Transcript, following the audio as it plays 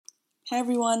Hi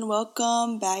everyone,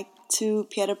 welcome back to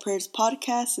Pieta Prayers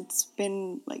podcast. It's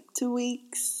been like 2 or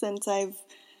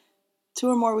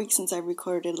more weeks since I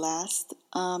recorded last.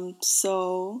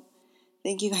 So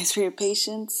thank you guys for your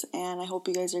patience, and I hope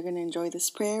you guys are going to enjoy this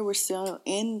prayer. We're still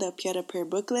in the Pieta Prayer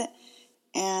booklet,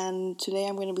 and today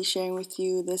I'm going to be sharing with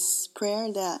you this prayer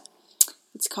that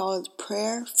it's called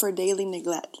Prayer for Daily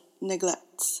Neglects.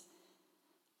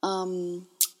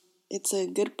 It's a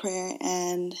good prayer,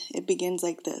 and it begins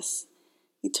like this.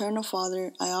 Eternal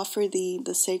Father, I offer Thee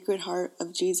the Sacred Heart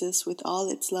of Jesus with all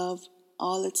its love,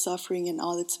 all its suffering, and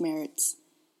all its merits,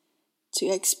 to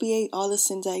expiate all the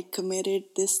sins I committed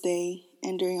this day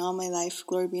and during all my life.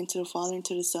 Glory be unto the Father, and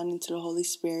to the Son, and to the Holy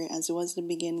Spirit, as it was in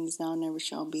the beginning, is now, and never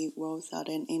shall be, world without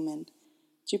end. Amen.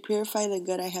 To purify the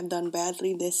good I have done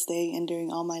badly this day and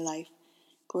during all my life.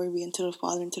 Glory be unto the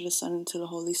Father, and to the Son, and to the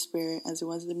Holy Spirit, as it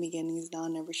was in the beginning, is now,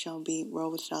 and never shall be,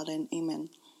 world without end.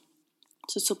 Amen.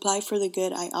 To supply for the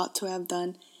good I ought to have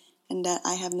done, and that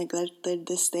I have neglected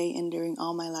this day and during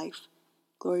all my life.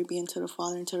 Glory be unto the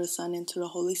Father, and to the Son, and to the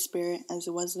Holy Spirit, as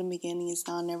it was in the beginning, is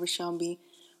now, and never shall be,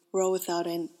 world without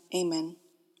end. Amen.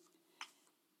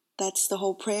 That's the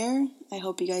whole prayer. I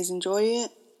hope you guys enjoy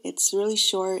it. It's really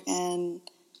short, and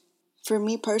for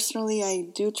me personally, I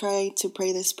do try to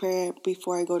pray this prayer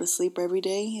before I go to sleep every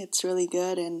day. It's really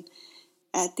good, and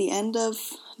at the end of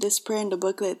this prayer in the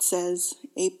booklet, it says,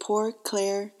 a poor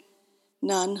Clare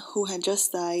nun who had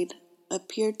just died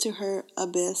appeared to her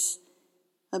abbess.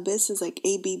 Abbess is like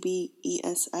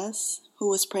Abbess, who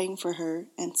was praying for her,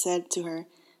 and said to her,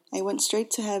 I went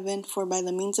straight to heaven, for by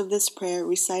the means of this prayer,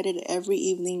 recited every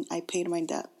evening, I paid my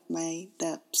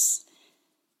debts.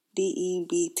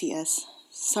 Debts.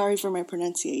 Sorry for my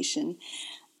pronunciation.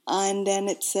 And then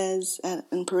it says,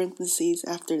 in parentheses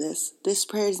after this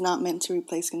prayer is not meant to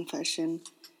replace confession.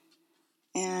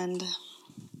 And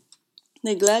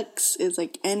neglects is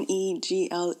like Neglect.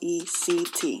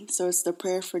 So it's the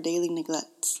prayer for daily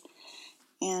neglects.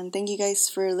 And thank you guys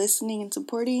for listening and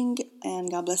supporting. And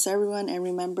God bless everyone. And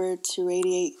remember to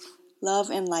radiate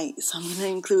love and light. So I'm going to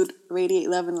include radiate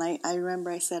love and light. I remember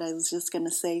I said I was just going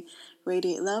to say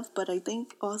radiate love, but I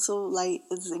think also light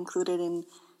is included in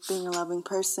being a loving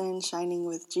person, shining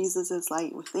with Jesus'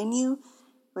 light within you,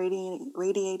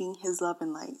 radiating his love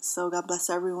and light. So God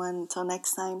bless everyone. Until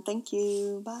next time, thank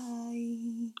you.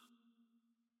 Bye.